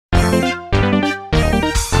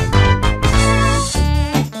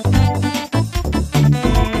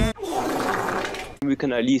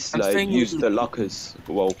can at least I'm like saying use you- the lockers,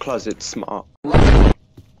 well, closet smart.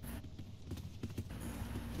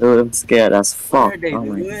 Dude, I'm scared as What fuck. are they Oh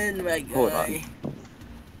my. doing, my Hold guy?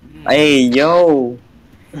 Hey, yo.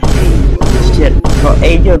 Hey, Shit. Bro,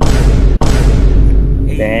 hey, yo.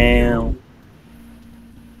 Hey, Damn.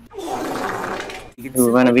 You can Dude, see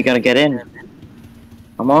when are what we gonna get in? them.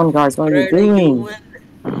 Come on, guys. What What are you are they doing? doing?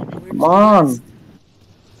 Come on.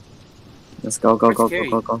 Let's go, go, Where's go, go, Carrie?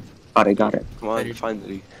 go, go. Got it, got it. Come on, Better-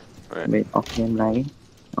 finally. Right. Wait, okay, I'm lagging.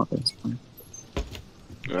 Okay, it's fine.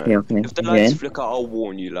 Right. Okay, okay. If the Yeah. lights flicker, I'll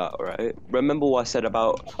warn you, like, alright? Remember what I said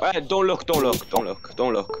about. Alright, don't look, don't look, don't look,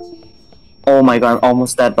 don't look. Oh my god, I'm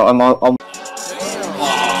almost dead, bro. I'm almost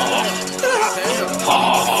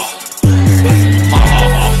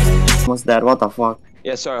dead. What the fuck?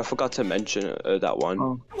 Yeah, sorry, I forgot to mention that one.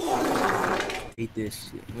 Oh, Hate this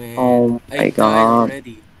shit, man. oh I my died god.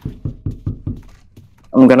 already.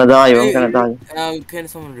 I'm gonna die. I'm gonna die. Can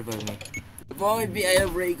someone revive me? Revive me, I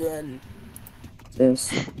have ray gun.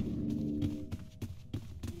 This.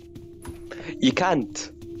 You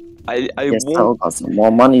can't. I Yes, won't. I'll got some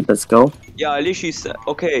more money. Let's go. Yeah, I literally said,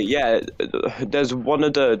 okay, yeah, there's one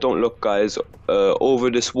of the don't look guys over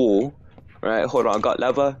this wall. Right, hold on, I got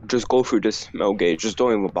lever. Just go through this metal gate. Just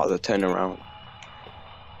don't even bother turn around.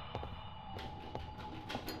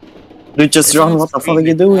 Dude, just run. What the fuck are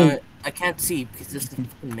you doing? I can't see because there's the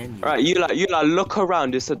fucking menu. Right, you like look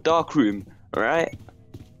around. It's a dark room. Alright?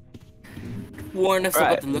 Warn us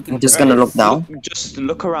Right. about the looking. I'm just gonna look down. Just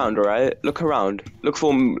look around, alright? Look around. Look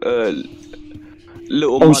for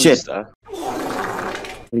little Oh, monster. shit.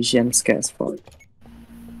 Holy shit, I'm scared as fuck.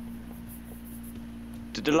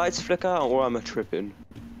 Did the lights flicker or am I tripping?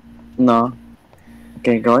 No.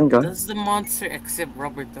 Okay, go. Does the monster accept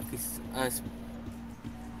Robert Ducky's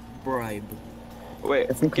bribe? Wait,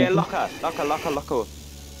 I think get I- locker. Oh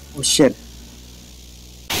shit.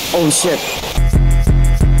 Oh shit.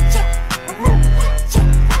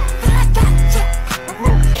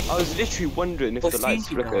 I was literally wondering if What's the lights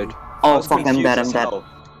he doing? flickered. Oh I was fuck, I'm confused dead, as I'm dead. hell.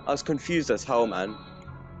 I was confused as hell, man.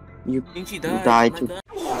 You Think she died died? too.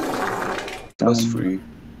 That's three.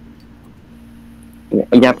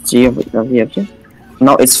 Yep, yep.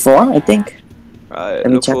 No, it's 4, I think. Right, Let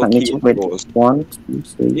me look check, for let me key check. Wait, drawers. 1, 2,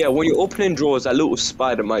 3. Yeah, when you're opening drawers, that little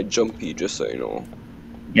spider might jump you, just so you know.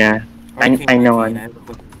 Yeah, Okay, I know. Martin, I have a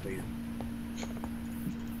question for you.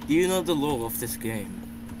 Do you know the law of this game?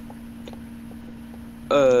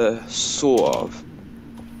 Sort of.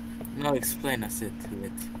 No, explain us it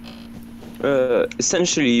to it.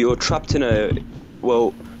 Essentially, you're trapped in a,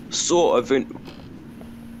 well, sort of in,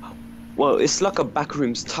 well, it's like a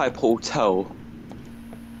backrooms type hotel.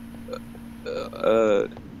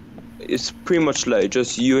 It's pretty much like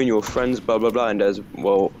just you and your friends, blah blah blah, and there's,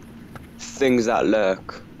 well, things that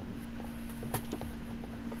lurk.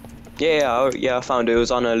 Yeah, I found it. It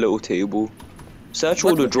was on a little table. Search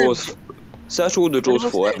all What the was drawers. it? Search all the drawers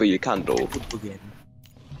was for that? whatever you can, though. Again.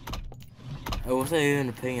 I wasn't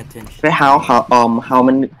even paying attention. Wait,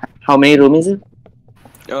 how many room is it?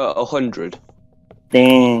 100.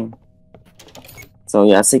 Dang. So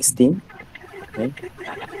yeah, 16. Okay.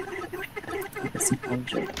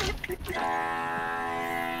 600.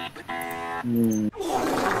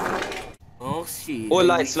 Oh shit. Oh,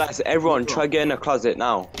 lights, everyone, try get in a closet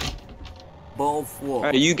now. Both walls.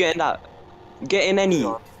 Alright, you get in that. Get in any.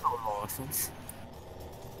 Nonsense.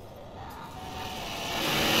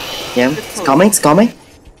 Yeah, it's coming.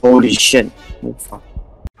 Holy shit. Oh, fuck.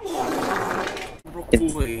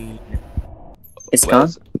 It's gone.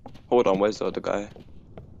 Where's- Hold on, where's the other guy?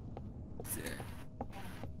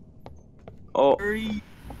 Oh, Curry.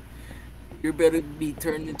 You better be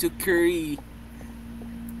turned into curry.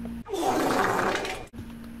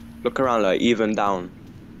 look around, like, even down.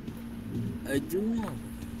 I do know.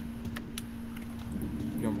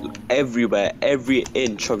 Your mom. Everywhere, every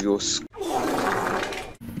inch of your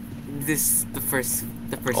This the first.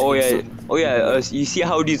 Oh yeah, episode. you see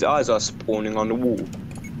how these eyes are spawning on the wall?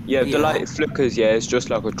 Yeah, if the Yeah. light flickers, yeah, it's just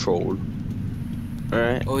like a troll.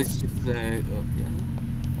 Alright? Oh, it's just yeah.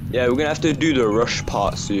 Yeah, we're gonna have to do the rush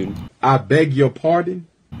part soon. I beg your pardon?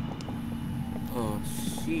 Oh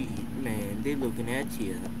shit, man, they looking at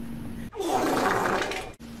you.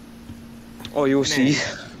 Oh, you'll Man. see.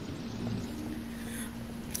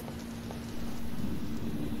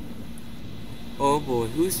 Oh boy,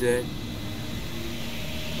 who's that?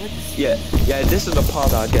 What is Yeah, this is the part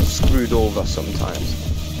that I get screwed over sometimes.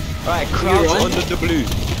 Alright, crouch run? under the blue.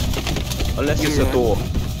 Unless You it's a run? door.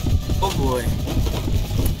 Oh boy.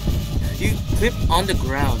 You clip on the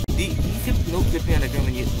ground. You clip no clipping on the ground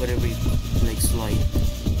when you whatever you like slide.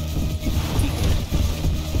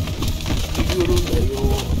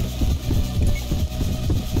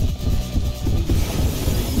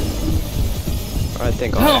 I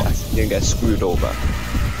think I didn't get screwed over.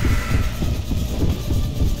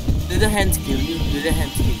 Do the hands kill you? Do the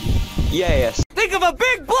hands kill you? Yeah, yes. Think of a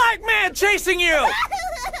big black man chasing you!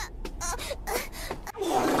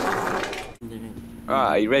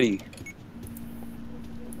 Alright, you ready?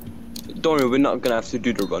 Don't worry, we're not gonna have to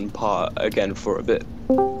do the run part again for a bit.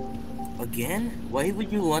 Again? Why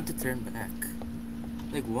would you want to turn back?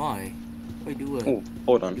 Like, why? Why do it? Oh,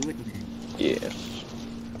 hold on. Do it. Yeah.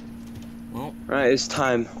 Well, Right, it's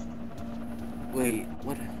time. wait,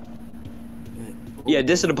 what? Yeah,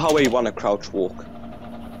 this is the part where you want to crouch walk.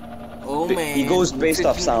 Oh But man. he goes based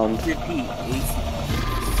off sound. Repeat.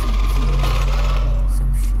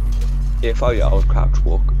 If I would crouch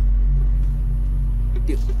walk.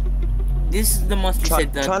 This is the monster Try,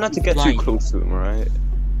 said that try not to it's get blind. too close to him, right?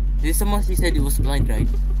 This is the monster said it was blind, right?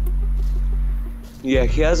 Yeah,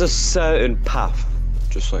 he has a certain path.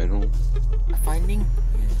 Just so you know. A finding?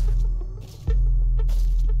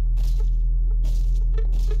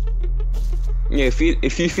 Yeah, if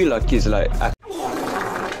you feel like he's like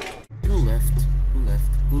Who left?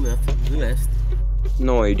 Who left?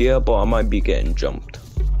 no idea, but I might be getting jumped.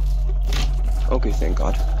 Okay, thank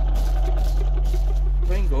God.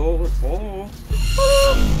 Bingo. Oh.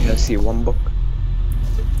 Yeah, I see one book.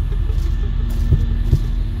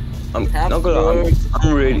 I'm not gonna lie,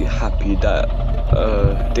 I'm really happy that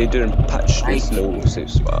they didn't patch this little safe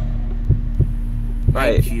spot.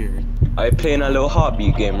 Right, I playing a little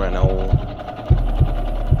heartbeat game right now.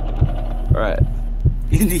 Right.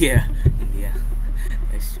 India.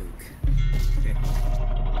 Nice joke.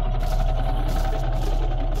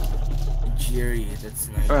 Jerry, that's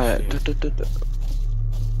nice. Right.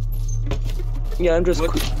 Yeah, I'm just.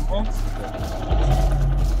 What?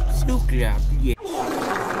 So grab, yeah.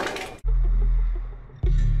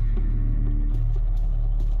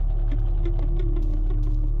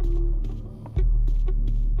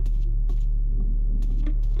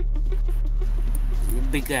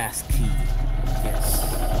 Big ass key. Yes.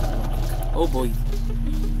 Oh boy.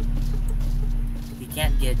 He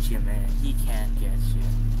can't get you, man. He can't get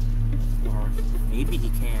you. Or maybe he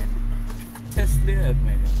can. Test it out,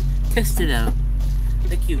 man. Test it out.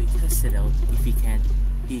 The Kiwi, test it out. If he can,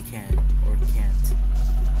 he can or can't.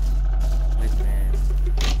 Like, man.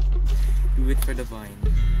 Do it for the vine.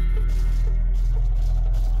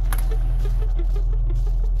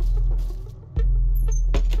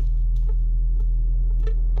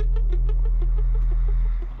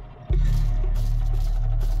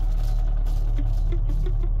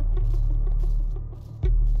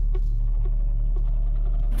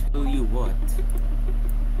 Tell you what.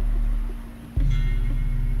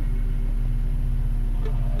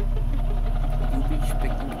 You be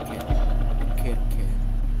expecting the cat. Cat.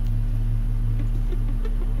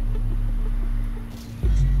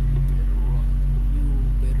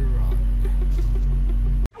 Better run.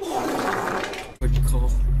 Good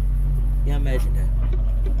call. Yeah, imagine that.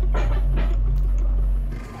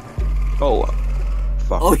 Oh,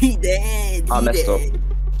 fuck. Oh, he did! I messed up.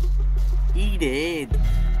 He did!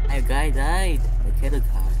 A guy died. I killed a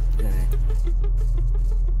guy.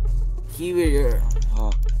 Here,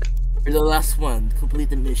 Oh. you're the last one. Complete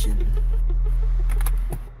the mission.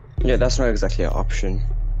 Yeah, that's not exactly an option.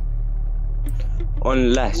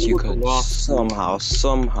 Unless you could Walk. somehow.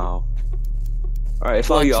 Alright,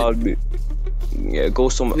 if I were you, I'll be. Yeah, go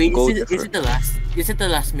somewhere. Wait, Go is it different. the last? Is it the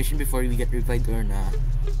last mission before we get revived or not?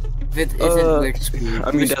 If it isn't, we're screwed.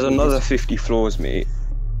 I mean, there's another 50 floors, mate.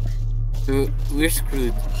 We're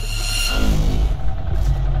screwed.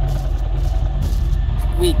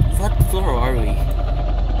 Wait, what floor are we?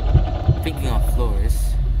 Thinking of floors.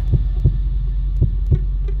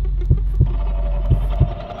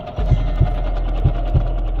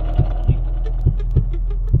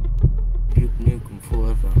 Duke Nukem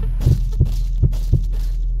forever.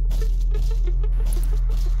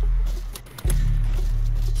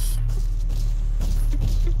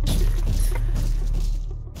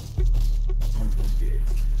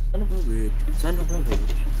 Son of a bitch. Son of a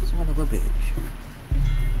bitch. Son of a bitch.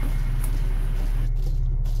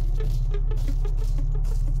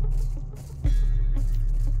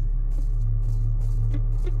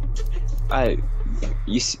 Alright,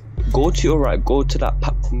 go to your right. Go to that.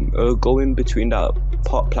 Go in between that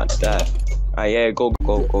pot plant there. Alright, yeah, go.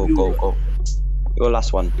 Your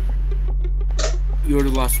last one. You're the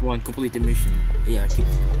last one. Complete the mission. Yeah,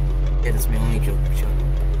 yeah, that's my only joke.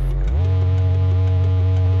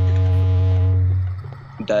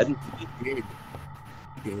 Dead. You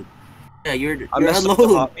did. Yeah, you're I messed up the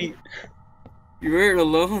alone. heartbeat. You're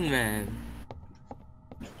alone, man.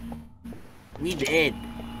 We did.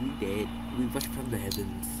 We did. We watched from the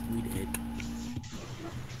heavens. We did.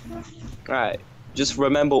 Alright, just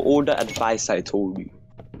remember all the advice I told you.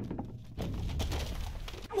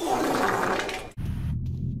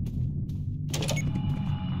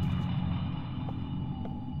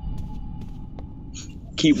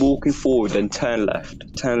 Keep walking forward and turn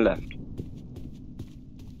left. Turn left.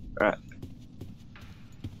 Alright.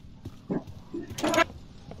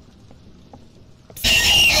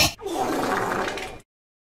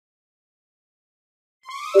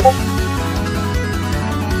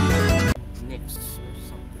 Next or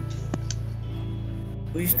something.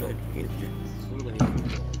 We start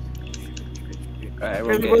Alright,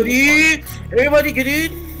 everybody get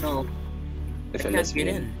in. No. If I it can't lets get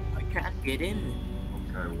me in. I can't get in.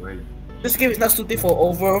 Okay, wait. This game is not suited for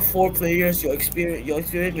over 4 players. Your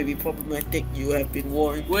experience may be problematic. You have been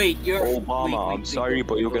warned. Wait, you're Obama, wait, I'm sorry,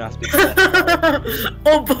 but you're gonna have to.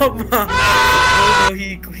 Obama. Oh no,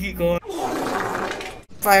 he gone.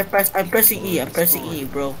 I'm pressing E. I'm pressing E,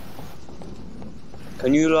 bro.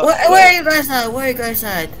 Can you look? Where are you guys at? Where are you guys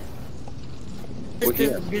at? We're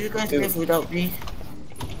here. Do you guys live without me?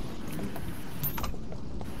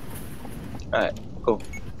 Alright, go.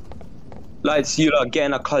 Lads, you lot get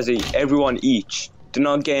in a closet, everyone each. Do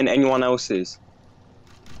not get in anyone else's.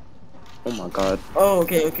 Oh my god. Oh,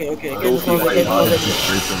 okay. Get in the feel closet, like get in the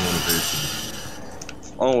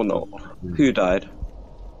closet. Oh no. Who died?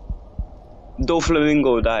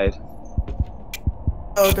 Doflamingo died.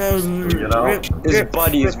 Oh, that was His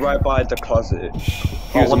body is right by the closet.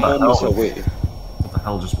 He was moments away. What the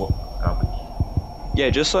hell just what happened? Yeah,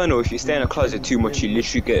 just so I know, if you stay in a closet too much, you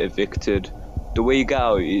literally get evicted. The way you get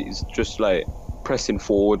out is just like pressing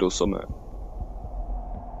forward or something.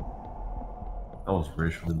 That was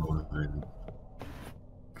racially motivated.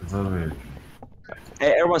 Cause I mean,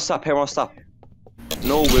 Hey, everyone stop, everyone stop.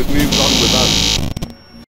 No, we've moved on without.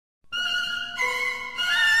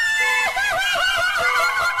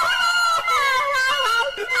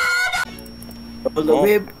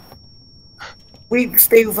 Weeb,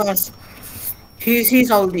 stay with us. He's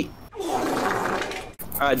our lead.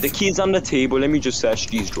 Alright, the key's on the table. Let me just search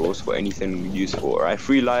these drawers for anything useful. Alright,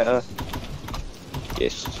 free lighter.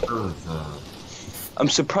 Yes. I'm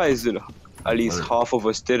surprised that at least half of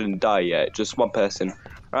us didn't die yet. Just one person.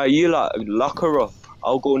 Alright, you lock her up.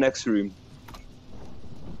 I'll go next room.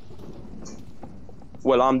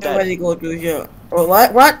 Well, I'm dead. Everybody go to here. Oh,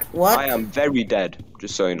 what? I am very dead,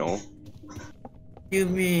 just so you know. You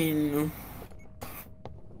mean?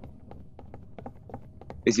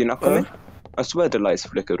 Is he not coming? I swear the lights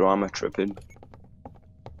flickered, or am I tripping?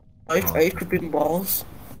 Are you tripping balls?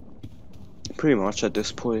 Pretty much at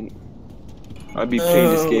this point. I've been playing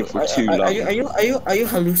this game for too long. Are you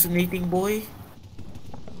hallucinating, boy?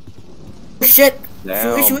 Oh shit!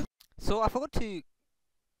 Damn. So I forgot to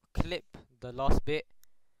clip the last bit,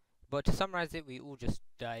 but to summarize it, we all just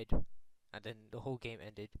died, and then the whole game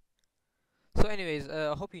ended. So anyways,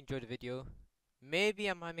 I hope you enjoyed the video. Maybe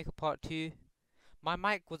I might make a part 2. My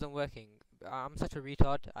mic wasn't working. I'm such a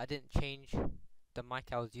retard. I didn't change the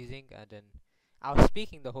mic I was using, and then I was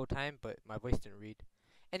speaking the whole time, but my voice didn't read.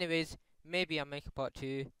 Anyways, maybe I'll make a part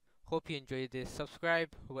 2. Hope you enjoyed this. Subscribe,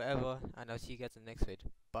 whatever, and I'll see you guys in the next vid.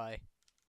 Bye.